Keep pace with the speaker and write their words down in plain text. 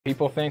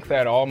People think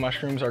that all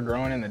mushrooms are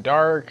grown in the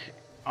dark,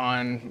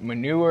 on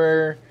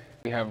manure.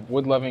 We have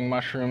wood-loving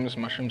mushrooms,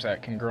 mushrooms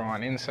that can grow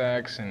on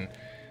insects, and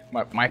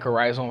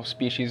mycorrhizal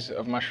species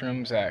of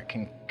mushrooms that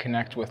can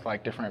connect with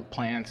like different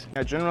plants.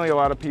 Yeah, generally a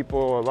lot of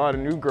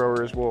new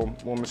growers will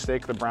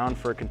mistake the brown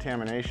for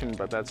contamination,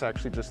 but that's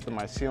actually just the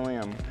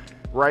mycelium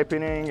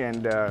ripening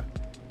and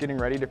getting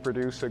ready to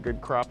produce a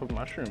good crop of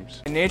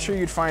mushrooms. In nature,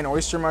 you'd find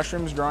oyster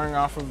mushrooms growing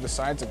off of the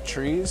sides of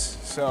trees.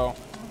 So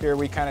here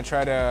we kind of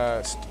try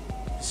to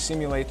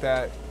simulate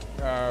that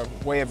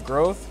way of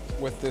growth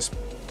with this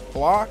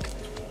block.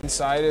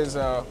 Inside is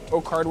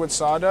oak hardwood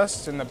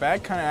sawdust, and the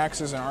bag kind of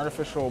acts as an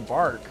artificial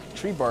bark,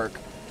 tree bark.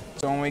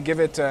 So when we give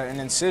it an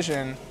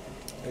incision,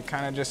 it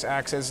kind of just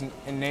acts as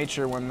in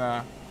nature when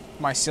the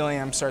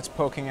mycelium starts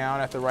poking out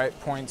at the right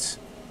points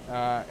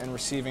and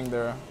receiving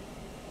the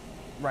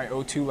right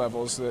O2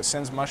 levels that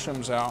sends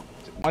mushrooms out.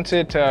 Once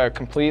it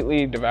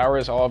completely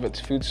devours all of its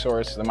food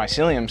source, the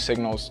mycelium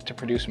signals to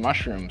produce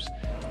mushrooms.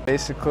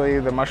 Basically,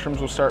 the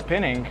mushrooms will start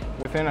pinning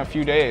within a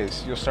few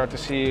days. You'll start to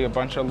see a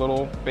bunch of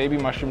little baby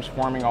mushrooms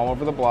forming all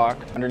over the block.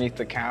 Underneath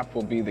the cap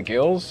will be the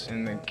gills,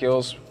 and the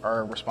gills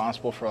are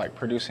responsible for like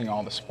producing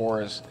all the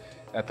spores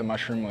that the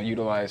mushroom will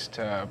utilize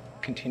to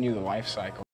continue the life cycle.